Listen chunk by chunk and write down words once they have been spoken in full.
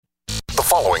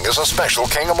following is a special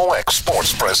KMOX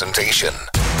sports presentation.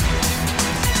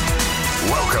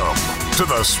 Welcome to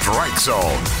the Strike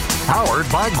Zone.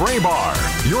 Powered by Gray Bar,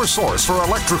 your source for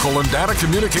electrical and data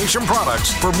communication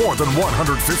products for more than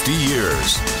 150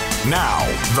 years. Now,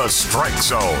 the Strike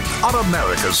Zone on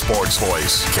America's Sports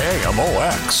Voice,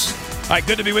 KMOX. All right,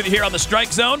 good to be with you here on the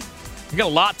Strike Zone. We got a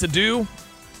lot to do.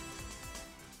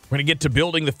 We're going to get to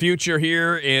building the future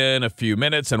here in a few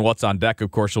minutes, and what's on deck,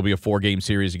 of course, will be a 4-game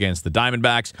series against the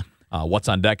Diamondbacks. What's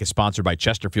on deck is sponsored by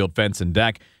Chesterfield Fence and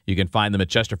Deck. You can find them at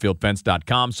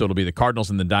chesterfieldfence.com. So it'll be the Cardinals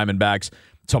and the Diamondbacks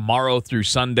tomorrow through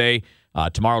Sunday.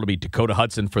 Tomorrow it'll be Dakota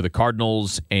Hudson for the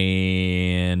Cardinals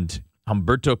and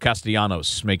Humberto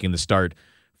Castellanos making the start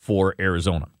for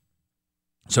Arizona.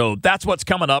 So that's what's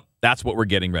coming up. That's what we're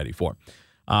getting ready for.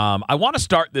 I want to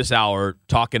start this hour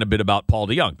talking a bit about Paul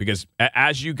DeJong because,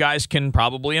 as you guys can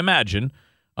probably imagine,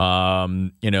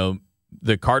 the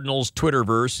Cardinals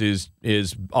Twitterverse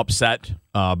is upset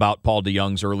about Paul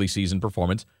DeJong's early season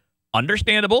performance.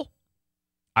 Understandable.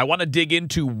 I want to dig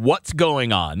into what's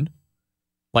going on.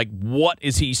 Like, what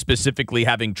is he specifically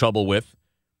having trouble with?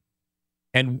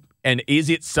 And is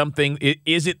it something?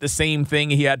 Is it the same thing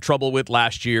he had trouble with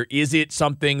last year? Is it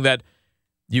something that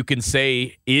you can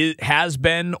say has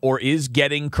been or is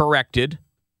getting corrected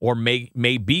or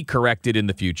may be corrected in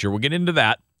the future? We'll get into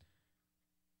that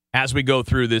as we go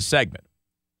through this segment.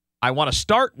 I want to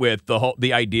start with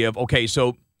the idea of, okay,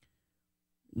 so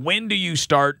when do you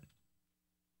start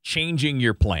changing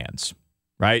your plans,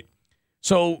 right?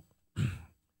 So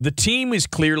the team is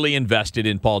clearly invested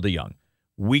in Paul DeJong.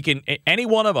 We can, any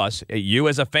one of us, you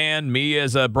as a fan, me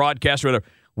as a broadcaster, whatever,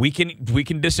 we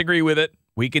can disagree with it.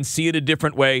 We can see it a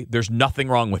different way. There's nothing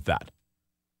wrong with that.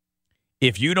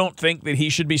 If you don't think that he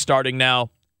should be starting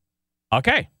now,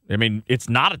 okay. I mean, it's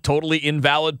not a totally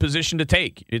invalid position to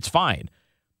take. It's fine.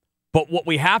 But what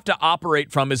we have to operate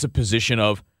from is a position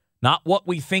of not what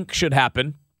we think should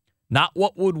happen, not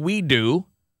what would we do,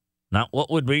 not what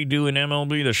would we do in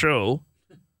MLB The Show,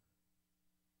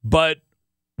 but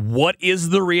what is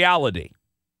the reality?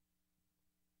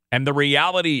 And the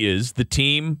reality is the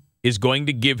team is going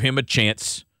to give him a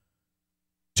chance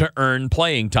to earn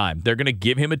playing time. They're going to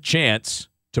give him a chance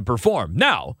to perform.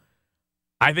 Now,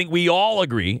 I think we all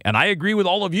agree, and I agree with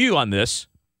all of you on this,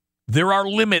 there are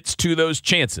limits to those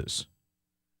chances.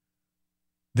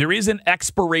 There is an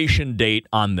expiration date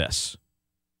on this.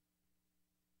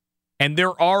 And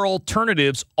there are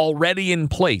alternatives already in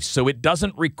place, so it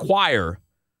doesn't require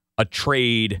a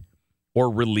trade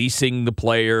or releasing the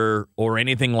player or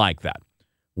anything like that.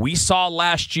 We saw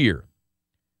last year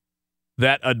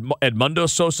that Edmundo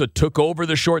Sosa took over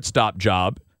the shortstop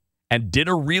job and did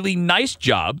a really nice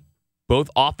job, both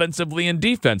offensively and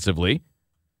defensively.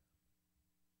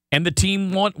 And the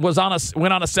team went on a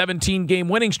 17-game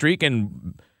winning streak,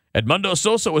 and Edmundo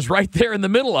Sosa was right there in the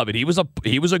middle of it. He was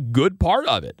a good part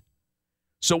of it.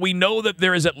 So we know that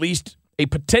there is at least a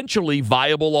potentially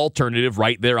viable alternative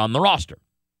right there on the roster.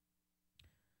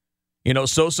 You know,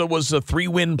 Sosa was a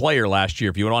 3-win player last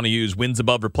year, if you want to use wins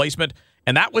above replacement,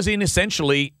 and that was in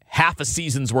essentially half a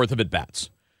season's worth of at-bats.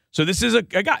 So this is a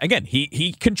guy, again,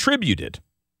 he contributed.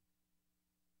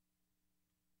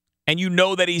 And you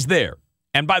know that he's there.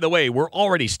 And by the way, we're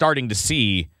already starting to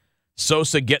see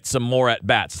Sosa get some more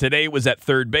at-bats. Today was at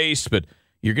third base, but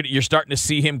you're starting to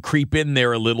see him creep in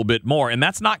there a little bit more, and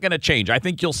that's not going to change. I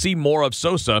think you'll see more of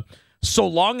Sosa so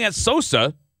long as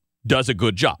Sosa does a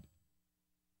good job.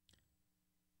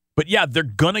 But yeah, they're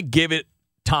going to give it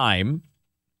time.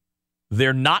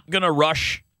 They're not going to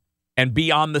rush and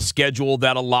be on the schedule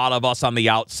that a lot of us on the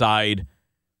outside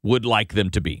would like them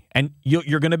to be. And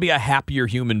you're going to be a happier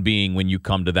human being when you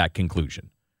come to that conclusion.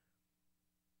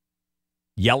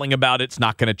 Yelling about it's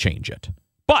not going to change it.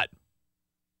 But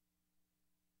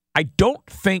I don't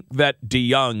think that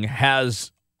DeJong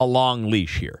has a long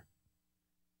leash here.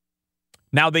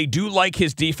 Now, they do like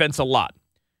his defense a lot.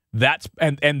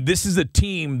 And this is a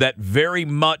team that very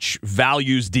much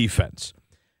values defense.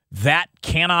 That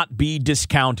cannot be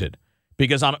discounted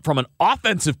because from an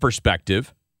offensive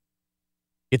perspective,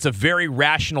 it's a very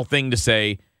rational thing to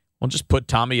say, well, just put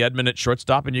Tommy Edman at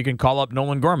shortstop and you can call up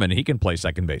Nolan Gorman and he can play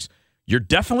second base. You're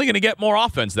definitely going to get more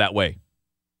offense that way.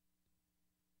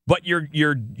 But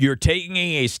you're taking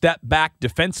a step back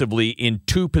defensively in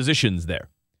two positions there.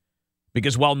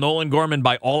 Because while Nolan Gorman,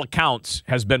 by all accounts,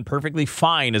 has been perfectly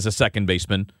fine as a second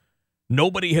baseman,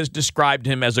 nobody has described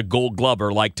him as a gold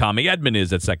glover like Tommy Edman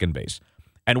is at second base.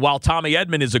 And while Tommy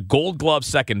Edman is a gold glove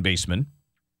second baseman,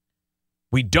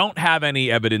 we don't have any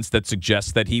evidence that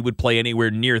suggests that he would play anywhere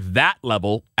near that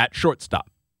level at shortstop.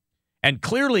 And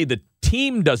clearly the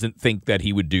team doesn't think that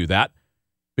he would do that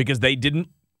because they didn't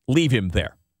leave him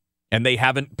there, and they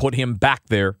haven't put him back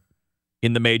there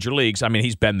in the major leagues. I mean,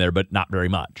 he's been there, but not very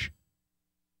much.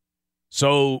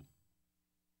 So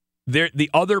the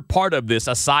other part of this,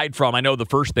 aside from, I know the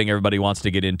first thing everybody wants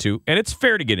to get into, and it's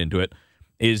fair to get into it,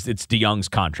 is it's DeYoung's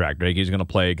contract, right? He's going to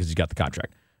play because he's got the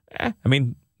contract. I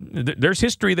mean, there's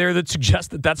history there that suggests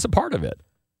that that's a part of it.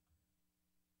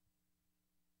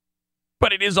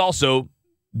 But it is also,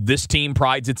 this team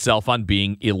prides itself on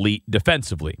being elite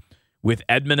defensively. With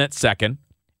Edman at second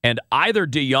and either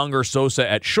DeYoung or Sosa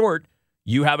at short,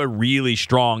 you have a really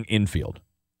strong infield.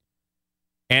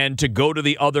 And to go to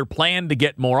the other plan to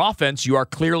get more offense, you are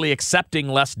clearly accepting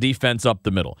less defense up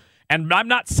the middle. And I'm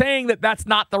not saying that that's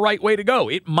not the right way to go.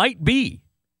 It might be.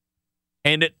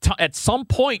 And at some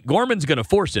point, Gorman's going to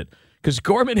force it, because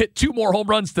Gorman hit 2 more home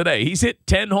runs today. He's hit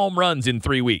 10 home runs in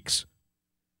 3 weeks.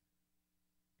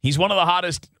 He's one of the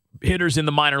hottest hitters in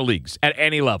the minor leagues at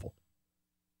any level.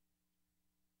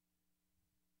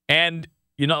 And,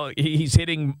 you know, he's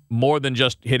hitting more than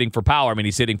just hitting for power. I mean,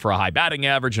 he's hitting for a high batting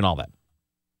average and all that.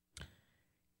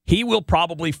 He will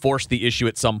probably force the issue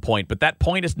at some point, but that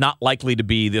point is not likely to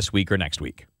be this week or next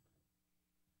week.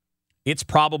 It's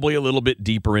probably a little bit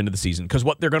deeper into the season, because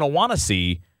what they're going to want to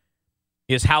see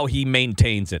is how he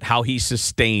maintains it, how he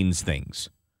sustains things.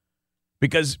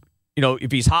 Because, you know,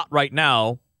 if he's hot right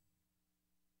now,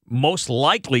 most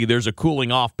likely there's a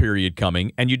cooling off period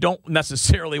coming, and you don't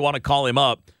necessarily want to call him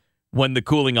up when the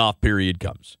cooling off period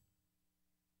comes.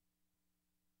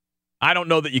 I don't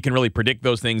know that you can really predict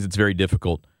those things. It's very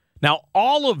difficult. Now,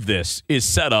 all of this is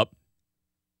set up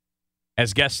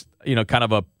as, kind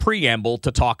of a preamble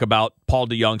to talk about Paul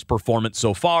DeYoung's performance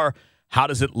so far. How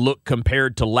does it look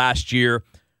compared to last year?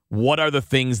 What are the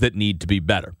things that need to be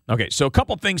better? Okay, so a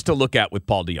couple things to look at with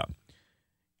Paul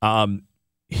DeYoung.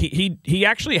 He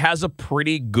actually has a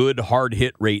pretty good hard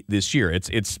hit rate this year.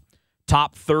 It's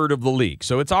top third of the league,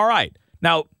 so it's all right.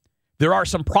 Now, there are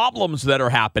some problems that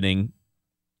are happening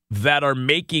that are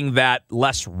making that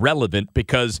less relevant,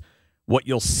 because what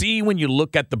you'll see when you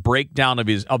look at the breakdown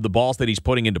of the balls that he's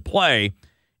putting into play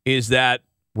is that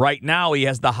right now he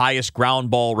has the highest ground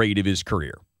ball rate of his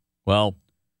career. Well,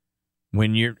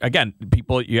 when you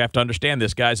have to understand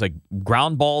this, guys, like,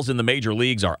 ground balls in the major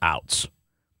leagues are outs.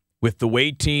 With the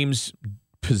way teams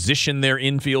position their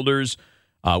infielders,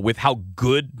 with how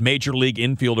good major league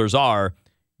infielders are,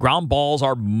 ground balls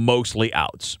are mostly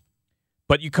outs.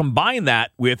 But you combine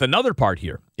that with another part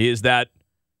here, is that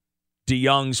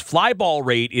DeYoung's fly ball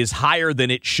rate is higher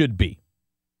than it should be.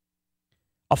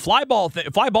 A fly ball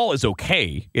is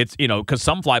okay. It's, because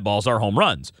some fly balls are home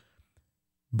runs.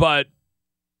 But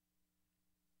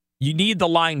you need the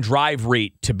line drive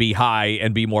rate to be high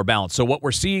and be more balanced. So what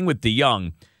we're seeing with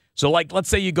DeYoung, let's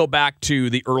say you go back to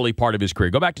the early part of his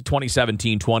career. Go back to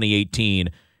 2017, 2018,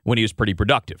 when he was pretty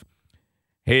productive.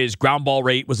 His ground ball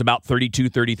rate was about 32,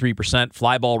 33%.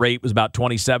 Fly ball rate was about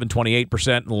 27,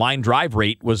 28%. And line drive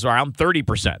rate was around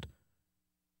 30%.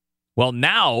 Well,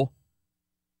 now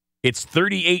it's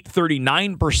 38,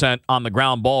 39% on the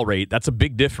ground ball rate. That's a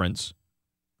big difference.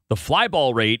 The fly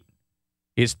ball rate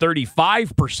is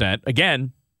 35%.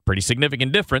 Again, pretty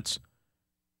significant difference.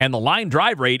 And the line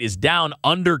drive rate is down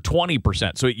under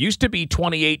 20%. So it used to be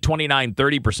 28, 29,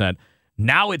 30%.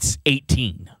 Now it's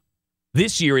 18.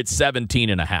 This year, it's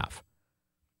 17.5.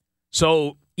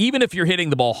 So even if you're hitting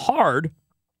the ball hard,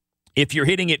 if you're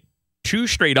hitting it too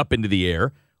straight up into the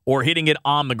air or hitting it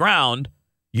on the ground,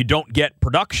 you don't get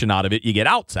production out of it. You get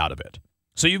outs out of it.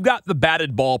 So you've got the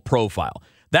batted ball profile.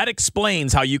 That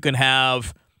explains how you can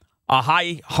have a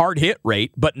high hard hit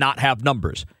rate but not have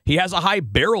numbers. He has a high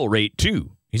barrel rate,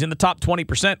 too. He's in the top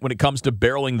 20% when it comes to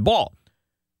barreling the ball.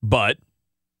 But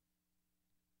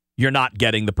you're not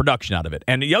getting the production out of it.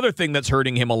 And the other thing that's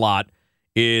hurting him a lot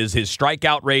is his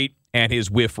strikeout rate and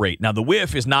his whiff rate. Now, the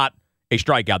whiff is not a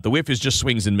strikeout. The whiff is just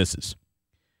swings and misses.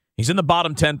 He's in the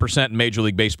bottom 10% in Major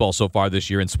League Baseball so far this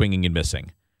year in swinging and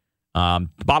missing. Bottom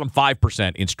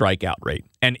 5% in strikeout rate.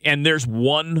 And there's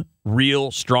one real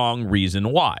strong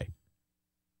reason why.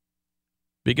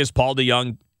 Because Paul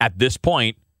DeYoung, at this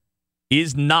point,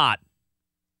 is not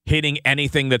hitting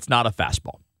anything that's not a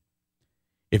fastball.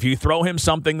 If you throw him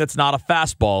something that's not a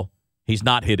fastball, he's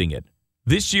not hitting it.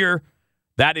 This year,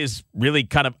 that is really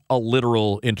kind of a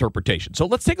literal interpretation. So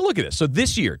let's take a look at this. So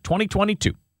this year,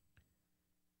 2022,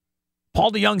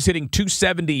 Paul DeYoung's hitting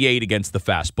 .278 against the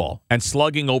fastball and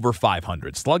slugging over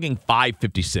 .500, slugging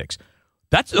 .556.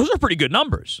 Those are pretty good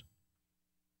numbers.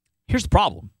 Here's the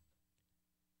problem.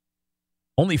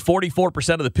 Only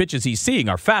 44% of the pitches he's seeing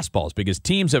are fastballs, because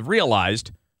teams have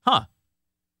realized,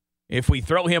 if we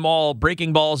throw him all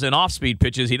breaking balls and off-speed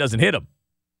pitches, he doesn't hit them.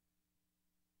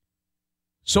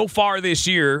 So far this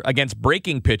year, against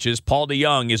breaking pitches, Paul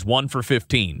DeJong is 1 for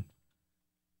 15.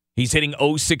 He's hitting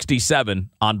 .067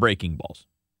 on breaking balls.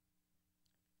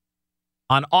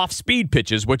 On off-speed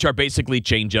pitches, which are basically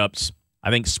changeups, I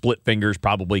think split fingers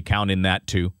probably count in that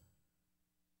too.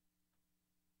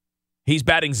 He's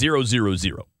batting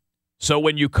 0-0-0. So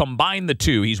when you combine the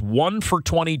two, he's 1 for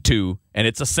 22, and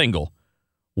it's a single.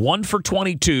 1 for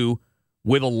 22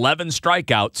 with 11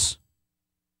 strikeouts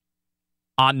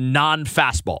on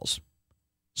non-fastballs.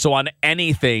 So on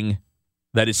anything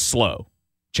that is slow.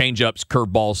 Changeups,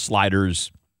 curveballs,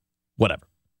 sliders, whatever.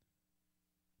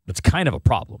 That's kind of a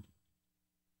problem.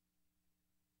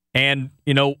 And,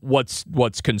 you know, what's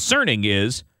concerning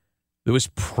is it was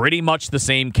pretty much the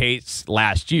same case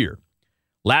last year.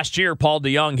 Last year, Paul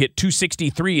DeJong hit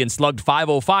 .263 and slugged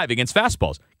 .505 against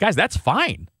fastballs. Guys, that's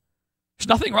fine. There's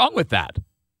nothing wrong with that.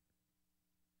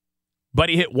 But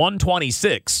he hit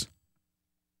 .126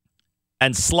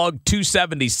 and slugged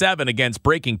 .277 against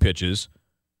breaking pitches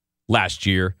last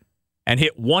year and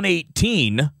hit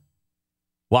 .118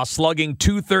 while slugging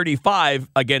 .235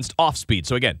 against off-speed.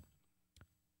 So again,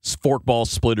 forkballs,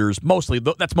 splitters,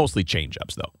 that's mostly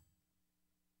changeups, though.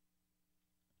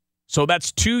 So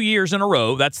that's 2 years in a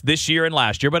row. That's this year and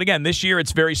last year. But again, this year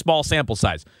it's very small sample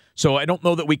size. So I don't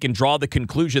know that we can draw the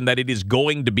conclusion that it is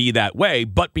going to be that way.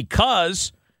 But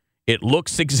because it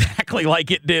looks exactly like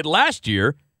it did last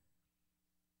year,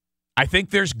 I think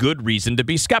there's good reason to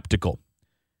be skeptical.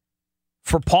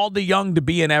 For Paul DeJong to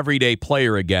be an everyday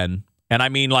player again, and I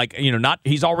mean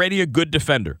he's already a good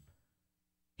defender.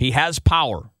 He has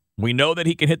power. We know that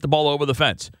he can hit the ball over the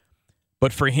fence.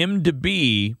 But for him to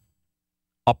be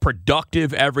a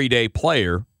productive everyday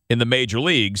player in the major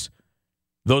leagues,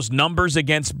 those numbers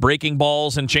against breaking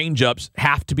balls and changeups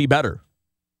have to be better.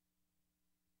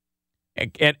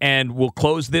 And we'll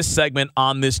close this segment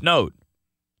on this note.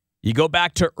 You go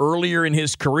back to earlier in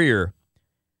his career,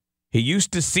 he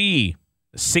used to see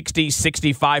 60-65%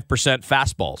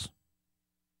 fastballs.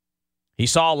 He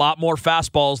saw a lot more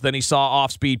fastballs than he saw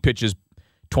off-speed pitches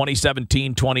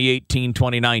 2017, 2018,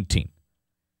 2019.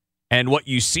 And what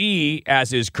you see as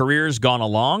his career's gone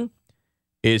along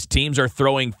is teams are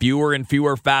throwing fewer and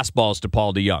fewer fastballs to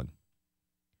Paul DeJong.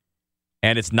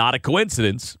 And it's not a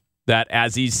coincidence that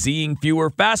as he's seeing fewer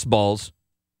fastballs,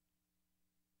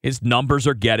 his numbers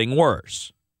are getting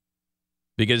worse.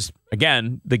 Because,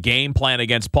 again, the game plan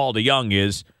against Paul DeJong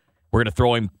is we're going to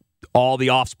throw him all the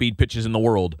off-speed pitches in the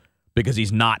world because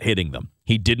he's not hitting them.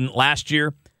 He didn't last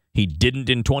year, he didn't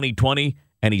in 2020,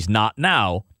 and he's not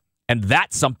now. And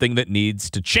that's something that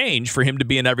needs to change for him to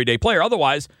be an everyday player.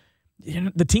 Otherwise,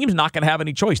 the team's not going to have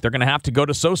any choice. They're going to have to go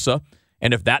to Sosa.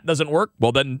 And if that doesn't work,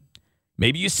 well, then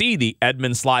maybe you see the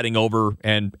Edman sliding over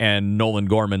and Nolan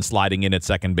Gorman sliding in at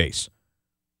second base.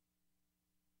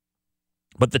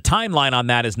 But the timeline on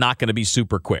that is not going to be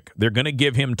super quick. They're going to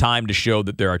give him time to show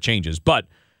that there are changes. But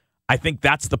I think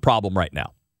that's the problem right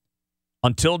now.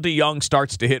 Until DeJong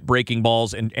starts to hit breaking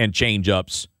balls and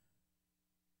changeups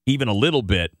even a little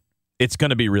bit, it's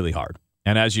going to be really hard.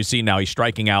 And as you see now, he's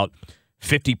striking out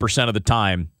 50% of the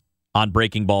time on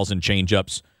breaking balls and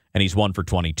changeups, and he's 1 for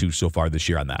 22 so far this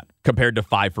year on that, compared to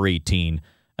 5 for 18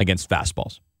 against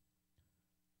fastballs.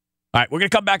 All right, we're going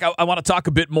to come back. I want to talk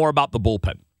a bit more about the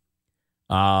bullpen.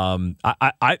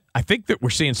 I think that we're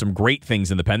seeing some great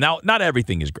things in the pen. Now, not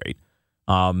everything is great.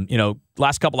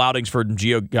 Last couple outings for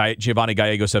Giovanni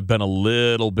Gallegos have been a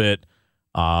little bit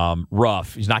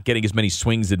rough. He's not getting as many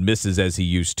swings and misses as he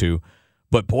used to.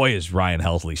 But boy, is Ryan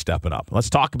Helsley stepping up. Let's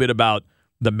talk a bit about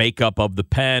the makeup of the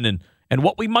pen and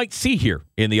what we might see here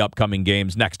in the upcoming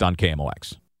games next on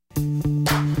KMOX.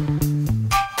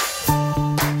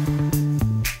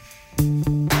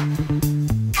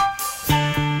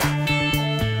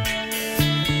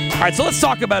 All right, so let's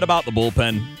talk about the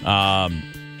bullpen.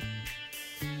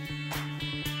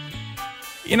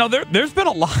 There's been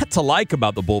a lot to like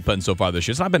about the bullpen so far this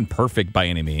year. It's not been perfect by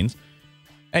any means.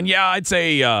 And yeah, I'd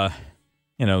say,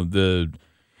 the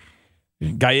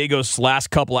Gallegos'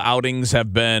 last couple of outings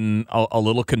have been a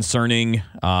little concerning,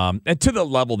 and to the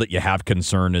level that you have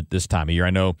concern at this time of year.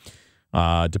 I know,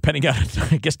 depending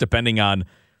on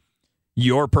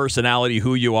your personality,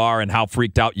 who you are, and how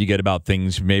freaked out you get about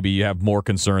things, maybe you have more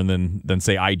concern than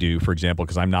say I do, for example,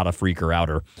 because I'm not a freaker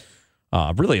outer,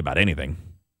 really about anything.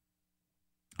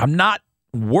 I'm not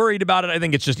worried about it. I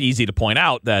think it's just easy to point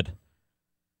out that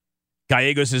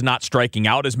Gallegos is not striking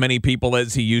out as many people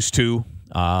as he used to.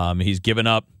 He's given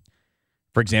up,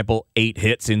 for example, 8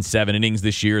 hits in 7 innings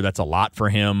this year. That's a lot for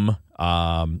him.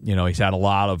 He's had a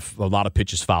lot of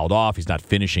pitches fouled off. He's not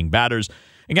finishing batters.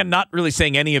 Again, not really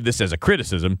saying any of this as a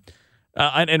criticism,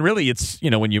 And really, it's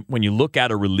when you look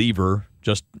at a reliever,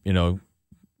 just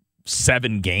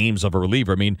 7 games of a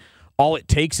reliever. I mean, all it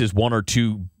takes is 1 or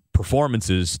 2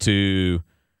 performances to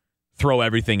throw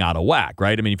everything out of whack,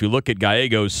 right? I mean, if you look at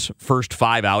Gallegos' first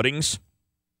 5 outings,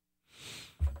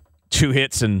 2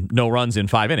 hits and no runs in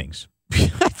 5 innings.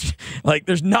 Like,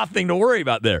 there's nothing to worry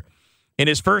about there. In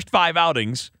his first 5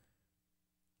 outings,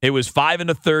 it was 5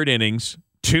 1/3 innings,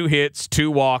 2 hits,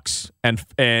 2 walks, and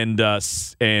 5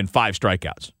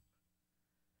 strikeouts.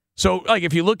 So, like,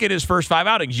 if you look at his first 5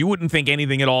 outings, you wouldn't think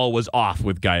anything at all was off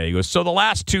with Gallegos. So the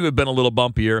last 2 have been a little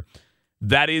bumpier.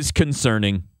 That is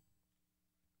concerning.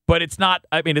 But it's not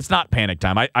panic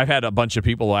time. I've had a bunch of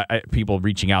people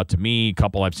reaching out to me, a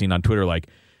couple I've seen on Twitter, like,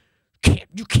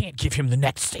 you can't give him the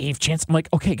next save chance. I'm like,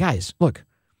 okay, guys, look.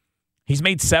 He's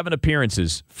made 7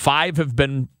 appearances. 5 have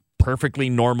been perfectly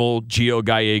normal Gio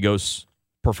Gallegos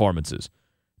performances.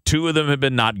 2 of them have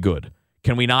been not good.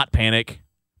 Can we not panic?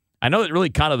 I know that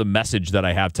really kind of the message that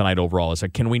I have tonight overall is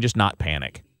like, can we just not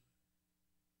panic?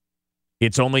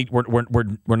 It's only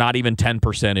we're not even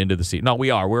 10% into the season. No,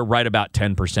 we are. We're right about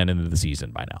 10% into the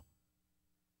season by now.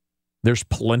 There's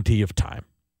plenty of time.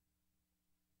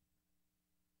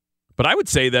 But I would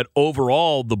say that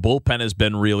overall, the bullpen has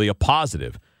been really a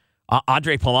positive.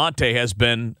 Andre Palante has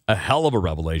been a hell of a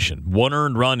revelation. 1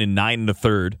 earned run in 9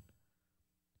 1/3.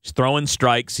 He's throwing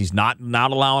strikes. He's not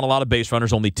allowing a lot of base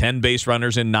runners, only 10 base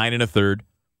runners in 9 1/3.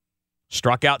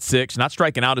 Struck out 6, not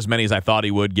striking out as many as I thought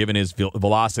he would, given his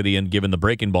velocity and given the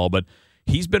breaking ball, but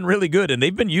he's been really good, and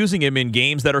they've been using him in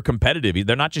games that are competitive.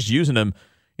 They're not just using him,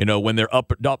 when they're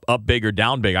up big or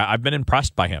down big. I've been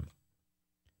impressed by him.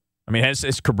 I mean,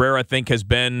 his Cabrera, I think, has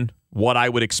been what I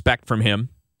would expect from him.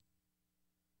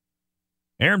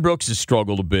 Aaron Brooks has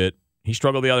struggled a bit. He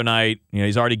struggled the other night.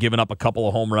 He's already given up a couple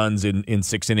of home runs in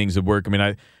 6 innings of work. I mean,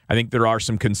 I think there are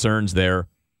some concerns there.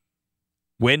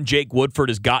 When Jake Woodford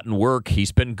has gotten work,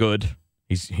 he's been good.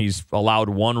 He's allowed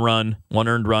 1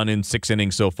 earned run in 6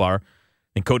 innings so far.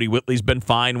 And Cody Whitley's been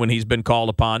fine when he's been called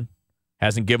upon.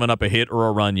 Hasn't given up a hit or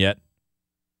a run yet.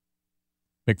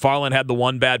 McFarland had the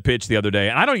 1 bad pitch the other day,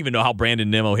 and I don't even know how Brandon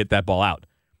Nimmo hit that ball out.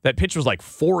 That pitch was like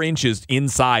 4 inches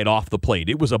inside off the plate.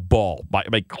 It was a ball,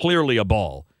 clearly a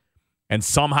ball. And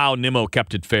somehow Nimmo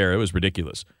kept it fair. It was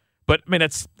ridiculous. But, I mean,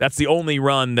 that's the only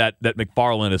run that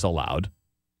McFarland has allowed.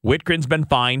 Whitgren's been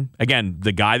fine. Again,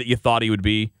 the guy that you thought he would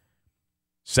be.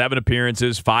 7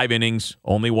 appearances, 5 innings,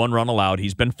 only 1 run allowed.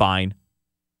 He's been fine.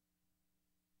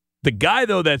 The guy,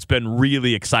 though, that's been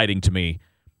really exciting to me,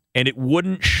 and it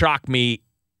wouldn't shock me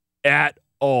at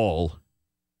all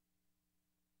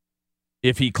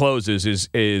if he closes,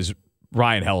 is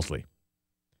Ryan Helsley.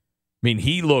 I mean,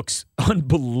 he looks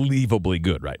unbelievably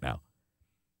good right now.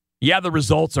 Yeah, the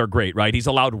results are great, right? He's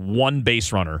allowed 1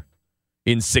 base runner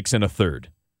in 6 1/3.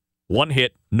 1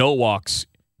 hit, no walks,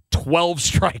 12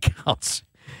 strikeouts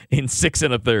in 6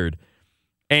 1/3.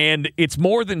 And it's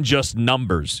more than just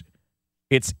numbers.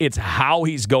 It's how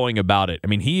he's going about it. I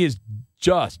mean, he is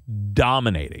just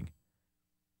dominating.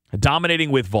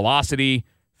 Dominating with velocity,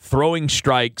 throwing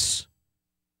strikes.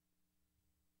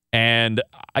 And,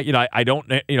 I don't,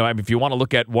 if you want to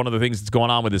look at one of the things that's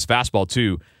going on with his fastball,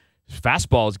 too, his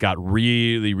fastball's got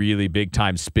really, really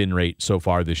big-time spin rate so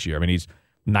far this year. I mean, he's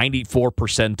 94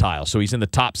 percentile, so he's in the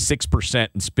top 6%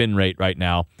 in spin rate right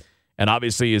now. And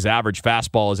obviously his average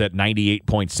fastball is at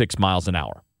 98.6 miles an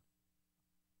hour.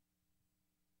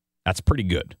 That's pretty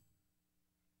good.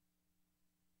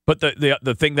 But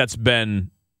the thing that's been,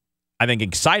 I think,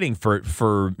 exciting for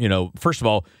first of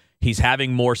all, he's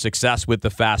having more success with the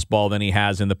fastball than he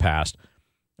has in the past.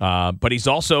 But he's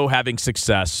also having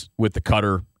success with the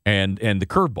cutter and the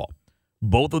curveball.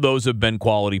 Both of those have been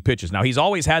quality pitches. Now, he's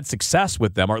always had success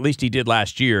with them, or at least he did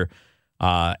last year.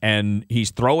 And he's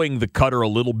throwing the cutter a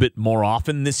little bit more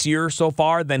often this year so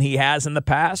far than he has in the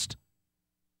past.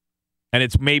 And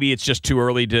maybe it's just too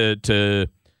early to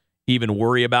even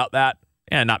worry about that.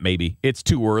 Not maybe. It's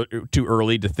too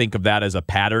early to think of that as a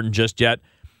pattern just yet.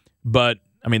 But,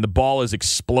 I mean, the ball is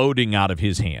exploding out of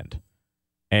his hand.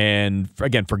 And,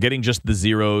 again, forgetting just the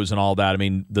zeros and all that, I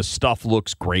mean, the stuff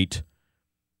looks great.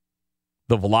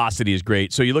 The velocity is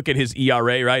great. So you look at his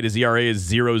ERA, right? His ERA is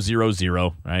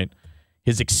 0.00, right?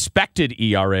 His expected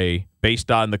ERA,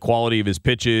 based on the quality of his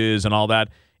pitches and all that,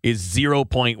 is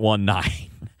 0.19.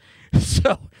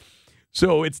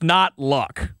 So it's not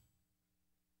luck.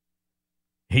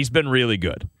 He's been really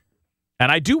good.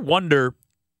 And I do wonder,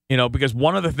 because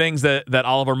one of the things that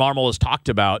Oliver Marmol has talked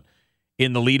about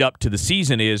in the lead up to the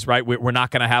season is, right, we're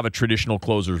not going to have a traditional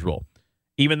closer's role.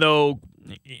 Even though,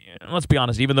 let's be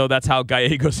honest, even though that's how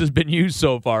Gallegos has been used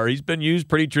so far, he's been used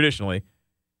pretty traditionally.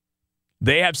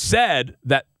 They have said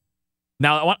that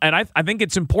now, and I think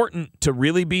it's important to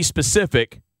really be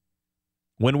specific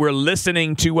when we're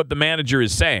listening to what the manager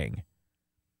is saying.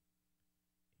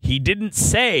 He didn't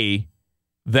say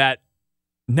that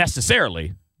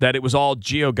necessarily that it was all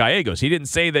Gio Gallegos. He didn't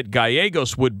say that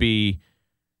Gallegos wouldn't be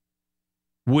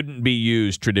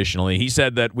used traditionally. He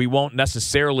said that we won't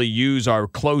necessarily use our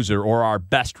closer or our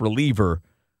best reliever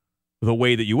the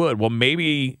way that you would. Well,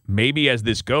 maybe as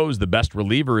this goes, the best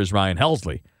reliever is Ryan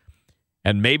Helsley.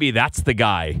 And maybe that's the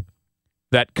guy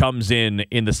that comes in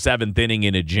the 7th inning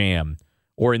in a jam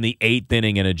or in the 8th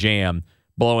inning in a jam,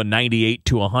 blowing 98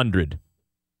 to 100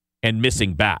 and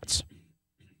missing bats.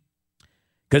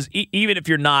 Because even if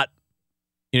you're not,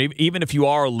 even if you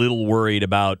are a little worried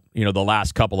about, the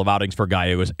last couple of outings for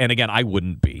Gallegos, and again, I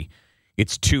wouldn't be.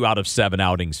 It's 2 out of 7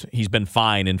 outings. He's been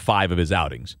fine in 5 of his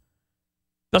outings.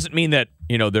 Doesn't mean that,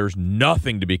 there's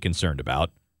nothing to be concerned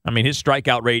about. I mean, his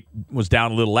strikeout rate was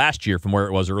down a little last year from where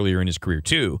it was earlier in his career,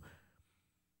 too.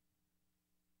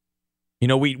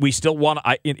 We still want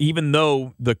to, even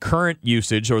though the current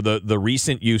usage or the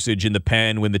recent usage in the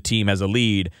pen when the team has a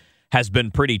lead has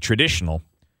been pretty traditional,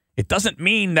 it doesn't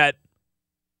mean that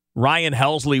Ryan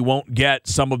Helsley won't get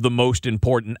some of the most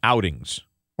important outings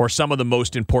or some of the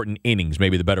most important innings,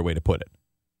 maybe the better way to put it.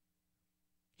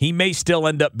 He may still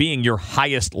end up being your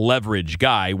highest leverage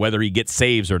guy, whether he gets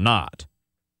saves or not.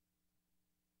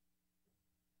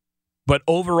 But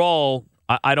overall,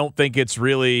 I don't think it's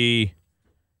really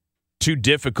too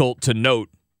difficult to note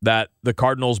that the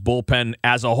Cardinals' bullpen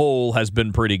as a whole has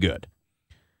been pretty good.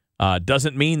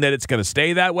 Doesn't mean that it's going to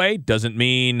stay that way. Doesn't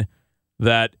mean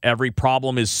that every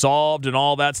problem is solved and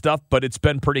all that stuff, but it's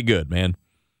been pretty good, man.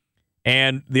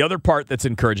 And the other part that's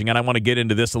encouraging, and I want to get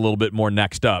into this a little bit more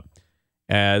next up,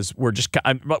 as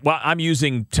I'm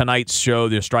using tonight's show,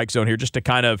 the Strike Zone here, just to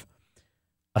kind of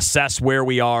assess where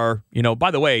we are.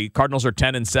 By the way, Cardinals are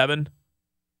 10-7.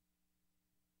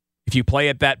 If you play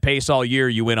at that pace all year,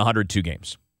 you win 102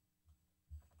 games.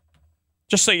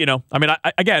 Just so you know. I mean,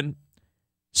 again,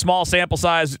 small sample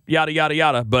size, yada, yada,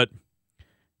 yada, but,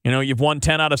 you've won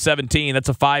 10 out of 17. That's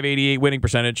a .588 winning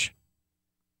percentage.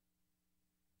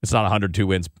 It's not 102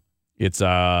 wins. It's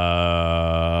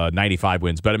 95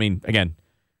 wins. But, I mean, again,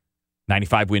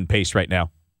 95 win pace right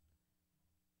now.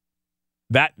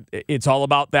 It's all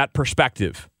about that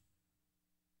perspective.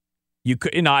 You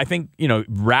could, I think,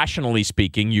 rationally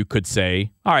speaking, you could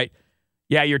say, all right,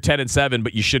 yeah, you're 10-7,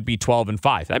 but you should be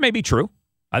 12-5. That may be true.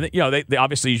 I think, they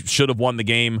obviously should have won the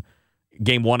game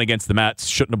 1 against the Mets.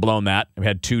 Shouldn't have blown that. We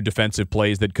had 2 defensive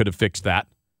plays that could have fixed that.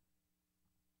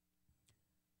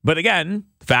 But again,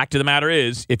 the fact of the matter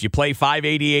is, if you play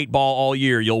 .588 ball all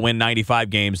year, you'll win 95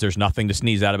 games. There's nothing to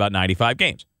sneeze at about 95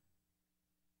 games.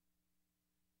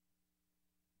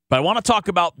 But I want to talk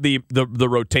about the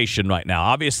rotation right now.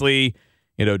 Obviously,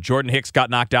 Jordan Hicks got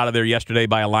knocked out of there yesterday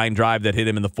by a line drive that hit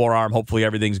him in the forearm. Hopefully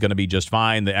everything's going to be just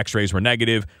fine. The x-rays were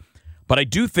negative. But I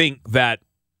do think that,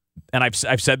 and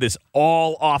I've said this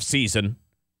all offseason,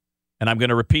 and I'm going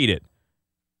to repeat it,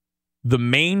 the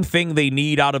main thing they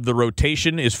need out of the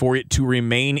rotation is for it to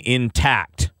remain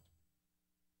intact.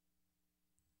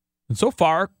 And so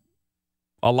far,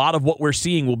 a lot of what we're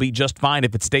seeing will be just fine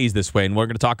if it stays this way, and we're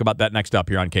going to talk about that next up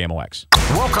here on KMOX.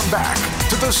 Welcome back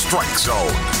to the Strike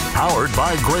Zone, powered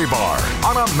by Graybar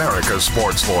on America's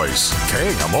Sports Voice,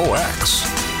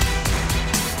 KMOX.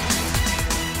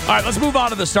 All right, let's move on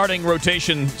to the starting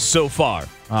rotation so far.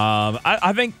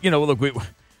 I think, look,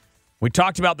 we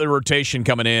talked about the rotation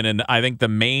coming in, and I think the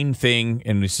main thing,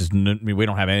 and we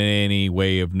don't have any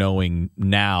way of knowing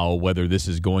now whether this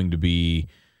is going to be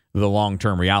the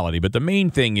long-term reality, but the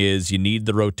main thing is you need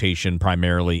the rotation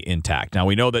primarily intact. Now,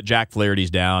 we know that Jack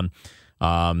Flaherty's down.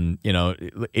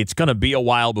 It's going to be a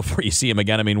while before you see him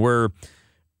again. I mean, we're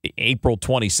April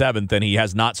 27th, and he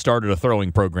has not started a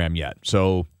throwing program yet.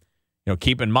 So,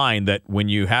 keep in mind that when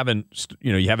you haven't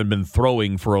been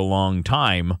throwing for a long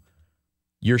time,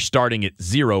 you're starting at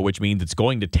 0, which means it's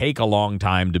going to take a long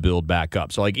time to build back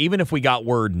up. So, even if we got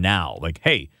word now,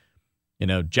 hey,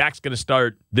 Jack's going to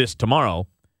start this tomorrow,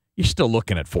 you're still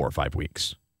looking at 4 or 5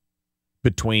 weeks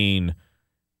between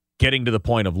getting to the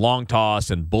point of long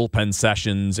toss and bullpen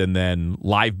sessions and then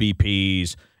live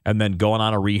BPs and then going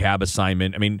on a rehab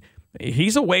assignment. I mean,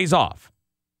 he's a ways off.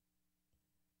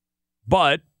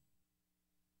 But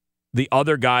the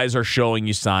other guys are showing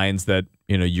you signs that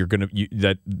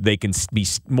that they can be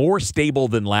more stable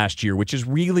than last year, which is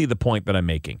really the point that I'm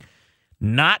making.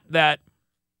 Not that,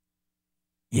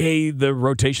 yay, the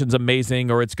rotation's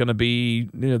amazing, or it's going to be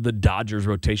the Dodgers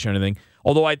rotation or anything.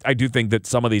 Although I do think that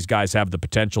some of these guys have the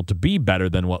potential to be better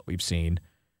than what we've seen.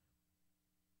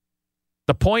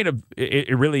 the point of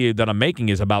it really that I'm making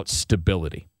is about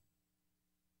stability.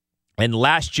 And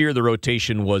last year, the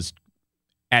rotation was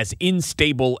as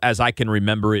unstable as I can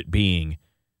remember it being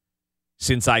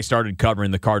since I started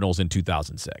covering the Cardinals in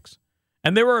 2006.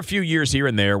 And there were a few years here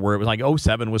and there where it was like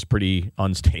 2007 was pretty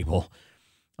unstable.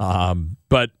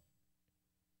 But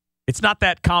it's not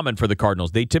that common for the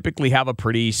Cardinals. They typically have a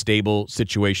pretty stable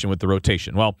situation with the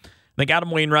rotation. Well, I think Adam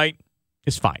Wainwright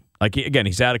is fine. Like, again,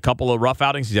 he's had a couple of rough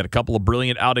outings. He's had a couple of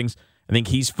brilliant outings. I think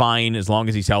he's fine as long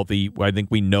as he's healthy. I think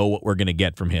we know what we're going to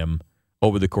get from him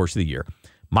over the course of the year.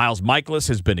 Miles Mikolas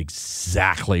has been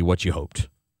exactly what you hoped.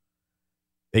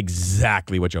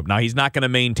 Exactly what you hoped. Now, he's not going to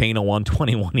maintain a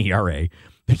 1.21 ERA.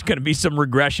 There's going to be some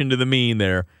regression to the mean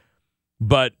there.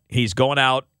 But he's going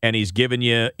out and he's giving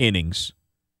you innings.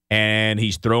 And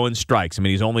he's throwing strikes. I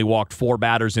mean, he's only walked 4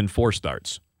 batters in 4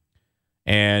 starts.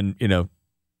 And,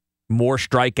 more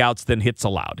strikeouts than hits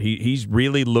allowed. He's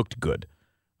really looked good.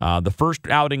 The first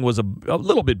outing was a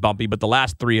little bit bumpy, but the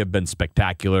last 3 have been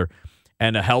spectacular.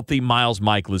 And a healthy Miles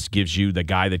Mikolas gives you the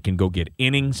guy that can go get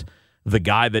innings, the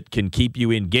guy that can keep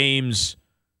you in games.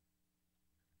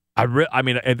 I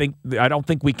don't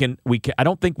think we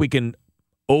can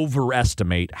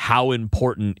overestimate how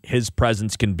important his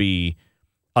presence can be,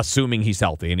 assuming he's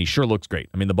healthy. And he sure looks great.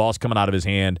 I mean, the ball's coming out of his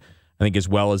hand, I think, as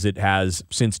well as it has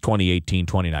since 2018,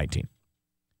 2019.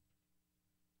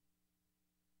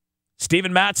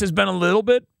 Steven Matz has been a little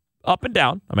bit up and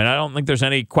down. I mean, I don't think there's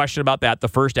any question about that. The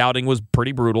first outing was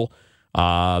pretty brutal.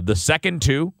 The second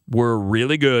 2 were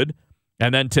really good.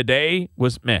 And then today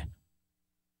was meh.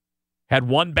 Had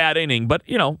 1 bad inning. But,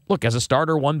 look, as a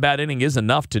starter, 1 bad inning is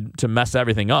enough to mess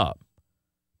everything up.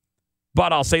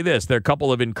 But I'll say this. There are a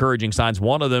couple of encouraging signs.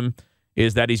 One of them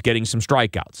is that he's getting some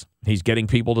strikeouts. He's getting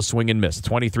people to swing and miss.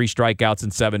 23 strikeouts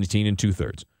in 17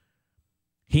 2/3.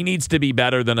 He needs to be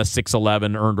better than a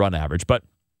 6.11 earned run average. But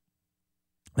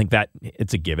I think that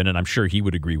it's a given, and I'm sure he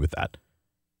would agree with that.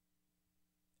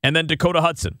 And then Dakota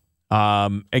Hudson.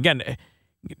 Again,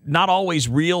 not always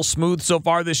real smooth so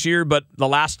far this year, but the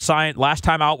last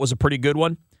time out was a pretty good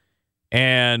one.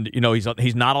 And,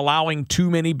 he's not allowing too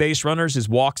many base runners. His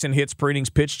walks and hits per innings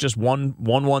pitched just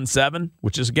 1.17,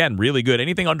 which is, again, really good.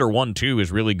 Anything under 1.2 is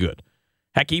really good.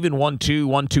 Heck, even 1.2,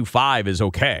 1.25 is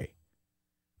okay.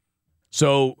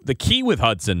 So the key with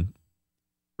Hudson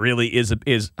really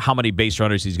is how many base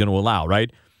runners he's going to allow,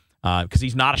 right? Because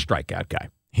he's not a strikeout guy.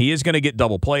 He is going to get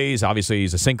double plays. Obviously,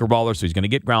 he's a sinker baller, so he's going to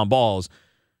get ground balls.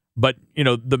 But,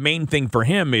 the main thing for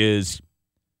him is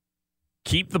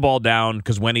keep the ball down,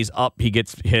 because when he's up, he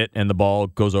gets hit and the ball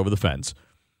goes over the fence.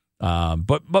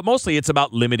 But mostly it's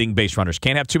about limiting base runners.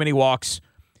 Can't have too many walks.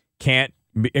 Can't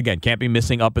be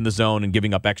missing up in the zone and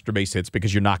giving up extra base hits,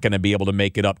 because you're not going to be able to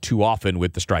make it up too often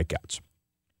with the strikeouts.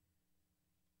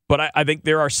 But I think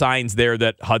there are signs there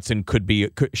that Hudson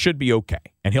should be okay,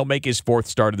 and he'll make his 4th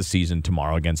start of the season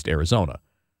tomorrow against Arizona.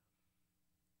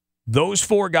 Those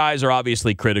 4 guys are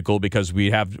obviously critical, because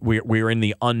we're in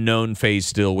the unknown phase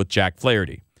still with Jack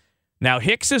Flaherty. Now,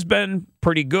 Hicks has been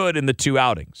pretty good in the 2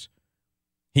 outings.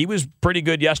 He was pretty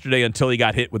good yesterday until he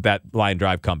got hit with that line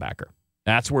drive comebacker.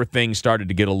 That's where things started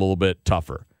to get a little bit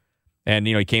tougher. And,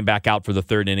 he came back out for the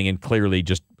 3rd inning, and clearly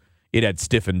just it had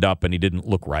stiffened up and he didn't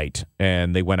look right,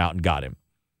 and they went out and got him.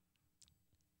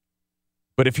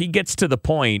 But if he gets to the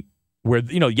point where,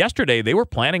 yesterday they were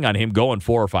planning on him going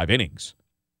 4 or 5 innings.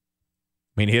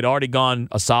 I mean, he had already gone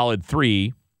a solid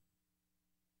 3,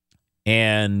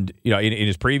 and, in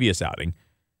his previous outing.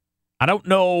 I don't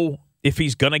know if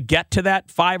he's going to get to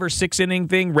that 5 or 6 inning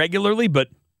thing regularly, but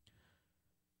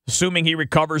assuming he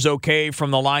recovers okay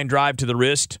from the line drive to the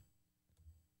wrist,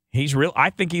 I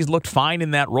think he's looked fine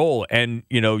in that role. And,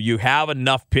 you have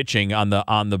enough pitching in the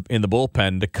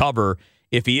bullpen to cover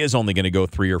if he is only going to go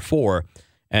 3 or 4.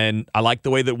 And I like the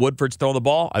way that Woodford's throwing the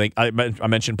ball. I think I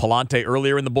mentioned Palante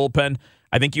earlier in the bullpen.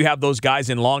 I think you have those guys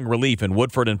in long relief, and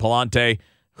Woodford and Palante,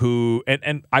 who,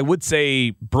 and I would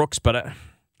say Brooks, but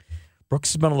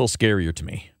Brooks has been a little scarier to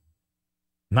me.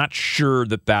 Not sure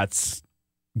that that's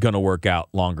going to work out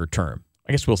longer term.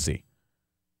 I guess we'll see.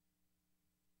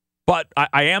 But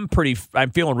I'm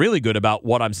feeling really good about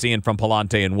what I'm seeing from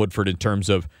Palante and Woodford in terms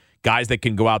of guys that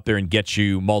can go out there and get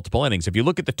you multiple innings. If you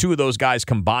look at the 2 of those guys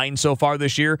combined so far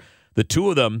this year, the 2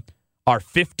 of them are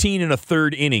 15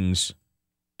 1/3 innings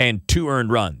and 2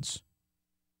 earned runs.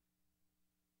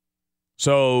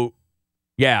 So,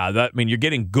 yeah, you're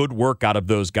getting good work out of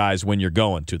those guys when you're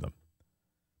going to them.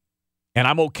 And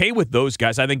I'm okay with those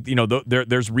guys. I think,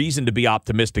 there's reason to be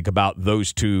optimistic about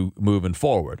those 2 moving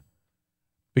forward,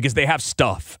 because they have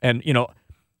stuff. And,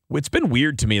 it's been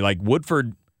weird to me. Like,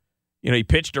 Woodford he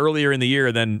pitched earlier in the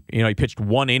year, then, he pitched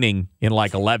one inning in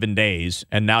like 11 days,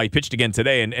 and now he pitched again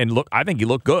today, and look, I think he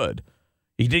looked good.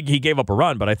 He gave up a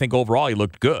run, but I think overall he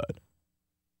looked good.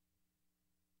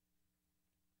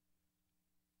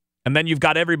 And then you've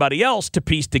got everybody else to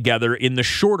piece together in the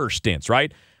shorter stints,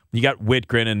 right? You got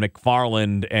Whitgren and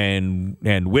McFarland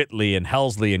and Whitley and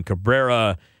Helsley and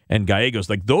Cabrera and Gallegos.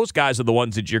 Like, those guys are the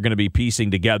ones that you're going to be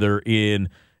piecing together in,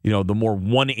 the more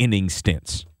one-inning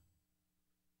stints.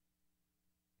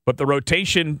 But the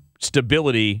rotation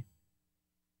stability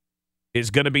is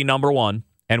going to be number one.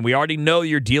 And we already know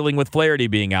you're dealing with Flaherty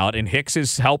being out, and Hicks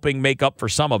is helping make up for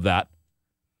some of that.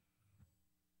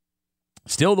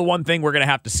 Still, the one thing we're going to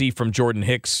have to see from Jordan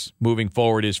Hicks moving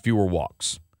forward is fewer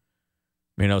walks.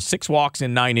 6 walks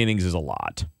in 9 innings is a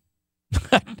lot.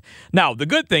 Now, the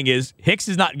good thing is Hicks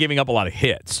is not giving up a lot of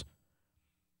hits.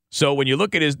 So when you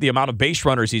look at the amount of base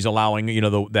runners he's allowing,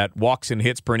 that walks and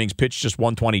hits per innings pitched just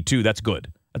 122, that's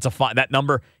good. That's that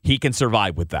number, he can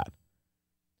survive with that.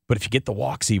 But if you get the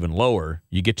walks even lower,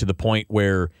 you get to the point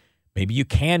where maybe you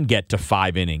can get to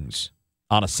 5 innings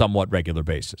on a somewhat regular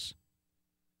basis.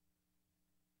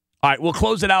 All right, we'll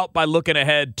close it out by looking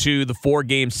ahead to the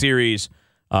 4-game series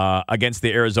against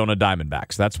the Arizona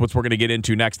Diamondbacks. That's what we're going to get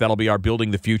into next. That'll be our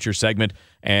Building the Future segment,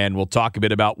 and we'll talk a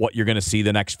bit about what you're going to see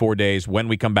the next 4 days when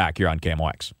we come back here on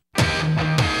KMOX.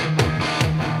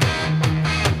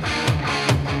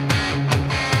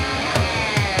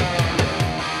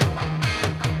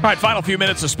 All right, final few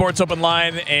minutes of Sports Open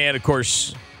Line, and, of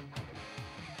course,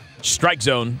 Strike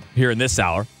Zone here in this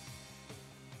hour.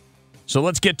 So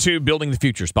let's get to Building the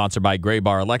Future, sponsored by Gray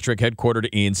Bar Electric, headquartered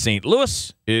in St.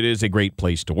 Louis. It is a great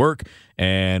place to work,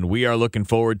 and we are looking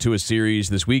forward to a series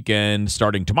this weekend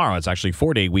starting tomorrow. It's actually a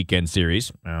 4-day weekend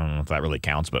series. I don't know if that really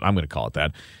counts, but I'm going to call it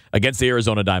that, against the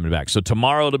Arizona Diamondbacks. So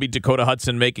tomorrow it'll be Dakota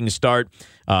Hudson making a start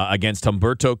against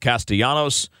Humberto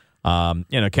Castellanos.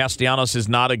 Castellanos is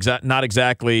not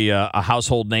exactly a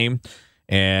household name,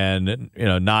 and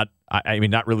not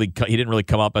really. He didn't really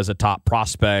come up as a top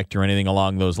prospect or anything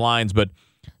along those lines, but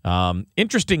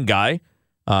interesting guy.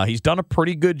 He's done a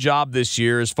pretty good job this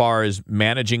year as far as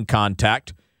managing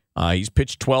contact. He's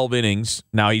pitched 12 innings.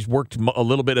 Now, he's worked a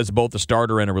little bit as both a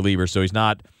starter and a reliever, so he's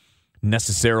not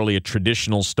necessarily a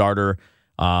traditional starter.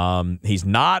 He's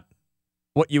not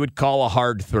what you would call a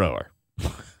hard thrower.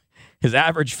 His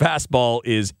average fastball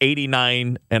is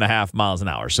 89.5 miles an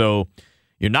hour. So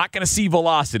you're not going to see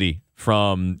velocity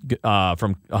from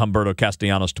Humberto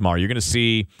Castellanos tomorrow. You're going to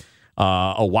see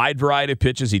a wide variety of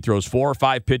pitches. He throws 4 or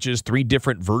 5 pitches, 3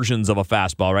 different versions of a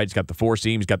fastball, right? He's got the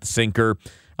 4-seam, he's got the sinker.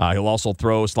 He'll also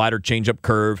throw a slider, changeup,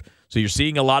 curve. So you're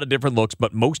seeing a lot of different looks,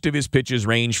 but most of his pitches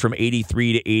range from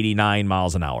 83 to 89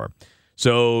 miles an hour.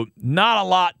 So not a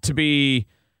lot to be,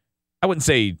 I wouldn't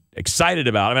say excited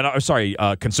about.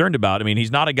 Concerned about.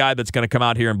 He's not a guy that's going to come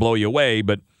out here and blow you away,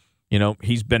 but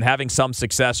he's been having some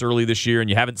success early this year, and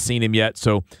you haven't seen him yet.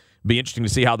 So it'll be interesting to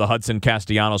see how the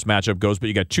Hudson-Castellanos matchup goes. But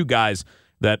you got 2 guys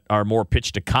that are more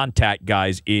pitch-to-contact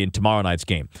guys in tomorrow night's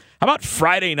game. How about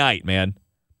Friday night, man?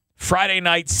 Friday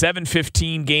night,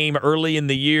 7:15 game early in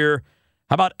the year.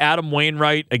 How about Adam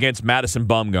Wainwright against Madison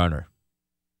Bumgarner?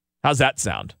 How's that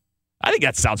sound? I think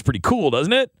that sounds pretty cool,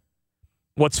 doesn't it?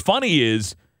 What's funny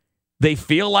is they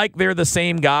feel like they're the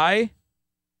same guy,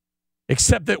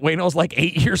 except that Waino's like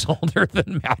 8 years older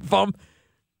than Matt Bum.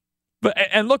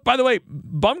 And look, by the way,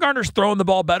 Bumgarner's throwing the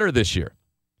ball better this year.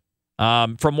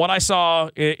 From what I saw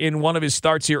in one of his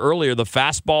starts here earlier, the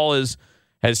fastball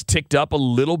has ticked up a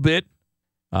little bit.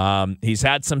 He's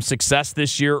had some success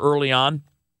this year early on.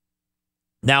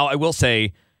 Now, I will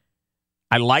say,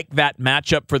 I like that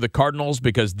matchup for the Cardinals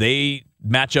because they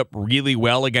match up really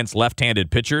well against left-handed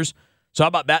pitchers. So how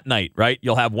about that night, right?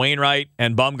 You'll have Wainwright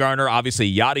and Bumgarner.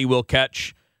 Obviously, Yachty will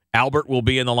catch. Albert will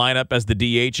be in the lineup as the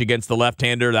DH against the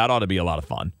left-hander. That ought to be a lot of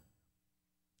fun.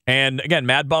 And again,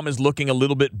 Mad Bum is looking a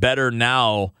little bit better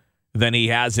now than he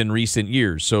has in recent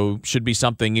years. So should be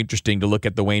something interesting to look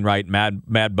at the Wainwright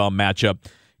Mad Bum matchup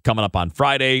coming up on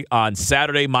Friday. On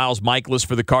Saturday, Miles Mikolas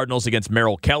for the Cardinals against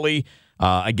Merrill Kelly.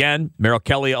 Again, Merrill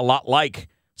Kelly, a lot like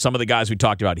some of the guys we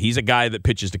talked about. He's a guy that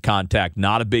pitches to contact,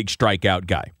 not a big strikeout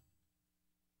guy.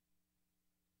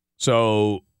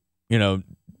 So,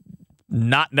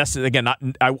 not necessarily, again,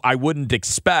 I wouldn't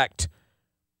expect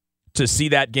to see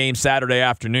that game Saturday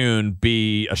afternoon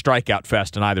be a strikeout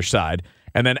fest on either side.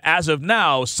 And then as of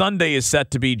now, Sunday is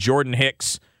set to be Jordan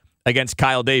Hicks against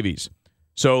Kyle Davies.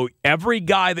 So every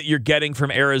guy that you're getting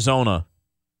from Arizona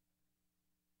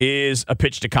is a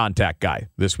pitch-to-contact guy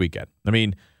this weekend.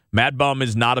 Mad Bum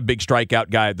is not a big strikeout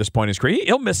guy at this point in his career.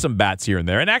 He'll miss some bats here and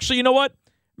there. And actually, you know what?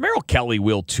 Merrill Kelly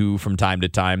will, too, from time to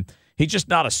time. He's just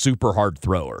not a super hard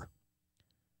thrower.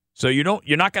 So you're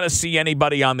not going to see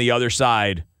anybody on the other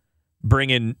side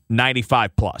bringing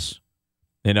 95 plus.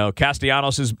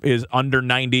 Castellanos is under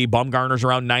 90. Bumgarner's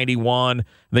around 91. I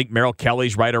think Merrill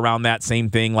Kelly's right around that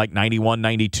same thing, like 91,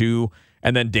 92.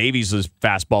 And then Davies'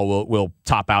 fastball will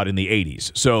top out in the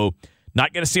 80s. So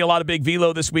not going to see a lot of big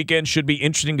velo this weekend. Should be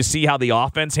interesting to see how the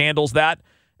offense handles that.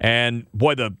 And,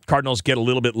 boy, the Cardinals get a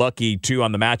little bit lucky, too,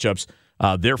 on the matchups.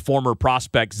 Their former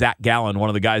prospect, Zach Gallen, one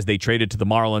of the guys they traded to the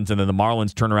Marlins, and then the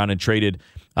Marlins turned around and traded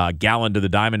Gallen to the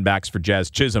Diamondbacks for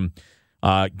Jazz Chisholm.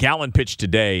 Gallen pitched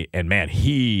today, and, man,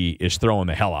 he is throwing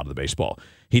the hell out of the baseball.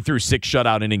 He threw 6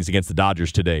 shutout innings against the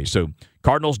Dodgers today. So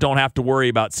Cardinals don't have to worry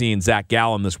about seeing Zach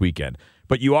Gallen this weekend.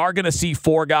 But you are going to see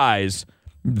 4 guys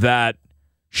that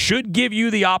should give you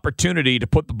the opportunity to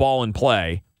put the ball in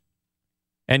play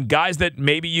and guys that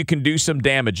maybe you can do some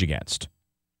damage against.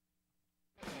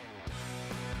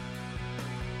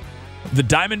 The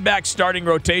Diamondbacks starting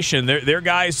rotation, their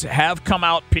guys have come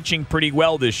out pitching pretty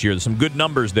well this year. There's some good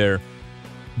numbers there.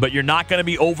 But you're not going to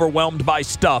be overwhelmed by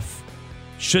stuff.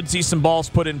 Should see some balls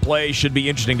put in play. Should be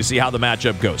interesting to see how the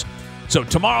matchup goes. So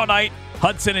tomorrow night,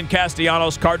 Hudson and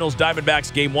Castellanos,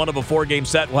 Cardinals-Diamondbacks, game 1 of a 4-game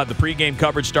set. We'll have the pregame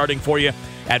coverage starting for you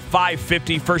at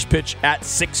 5:50. First pitch at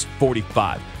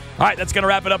 6:45. All right, that's going to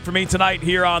wrap it up for me tonight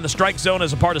here on the Strike Zone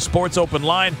as a part of Sports Open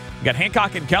Line. We got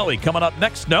Hancock and Kelly coming up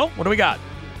next. No? What do we got?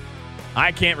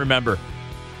 I can't remember.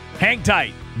 Hang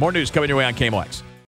tight. More news coming your way on KMOX.